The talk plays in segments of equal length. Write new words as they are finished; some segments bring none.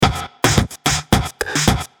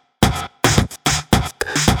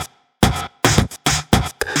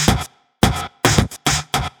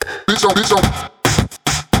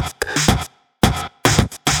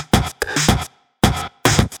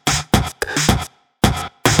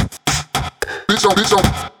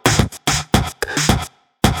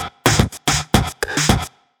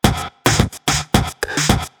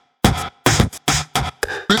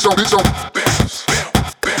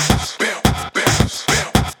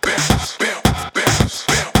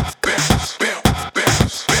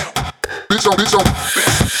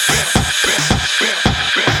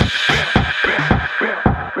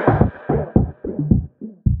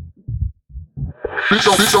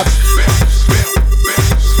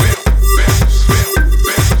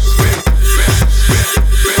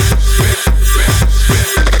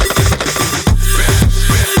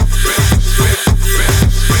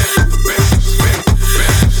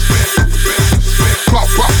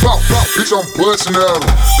I'm bustin' at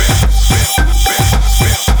 'em.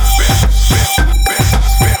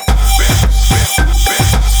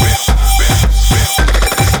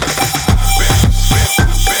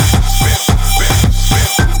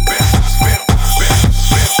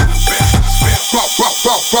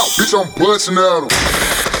 Bitch, I'm bustin' at 'em.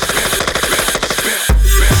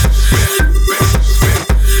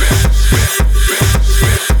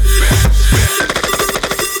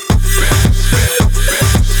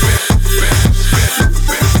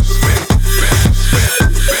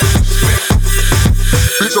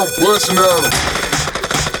 Bitch, I'm bustin' at 'em.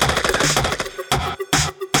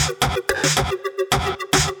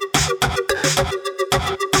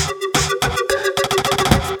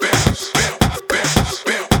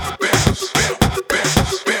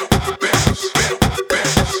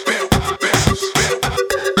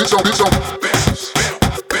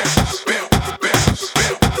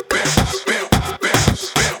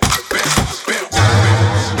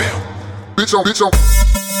 Bitch, I'm bitch,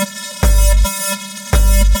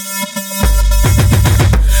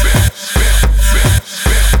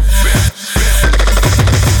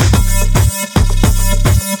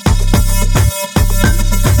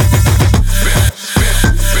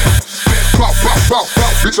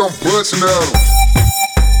 I'm bustin' at 'em.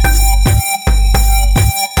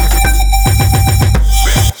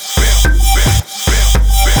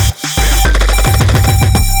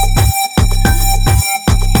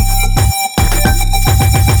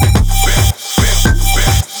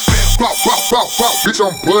 Bitch,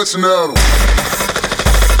 I'm bustin' at 'em.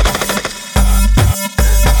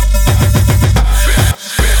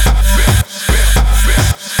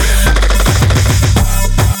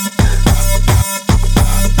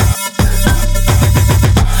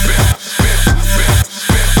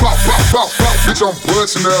 Bitch, I'm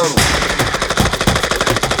bustin' at 'em.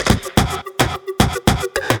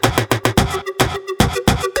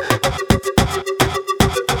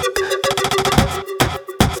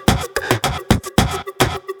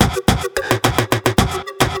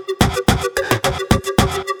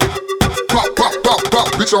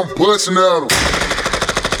 Bitch, I'm bustin' at 'em.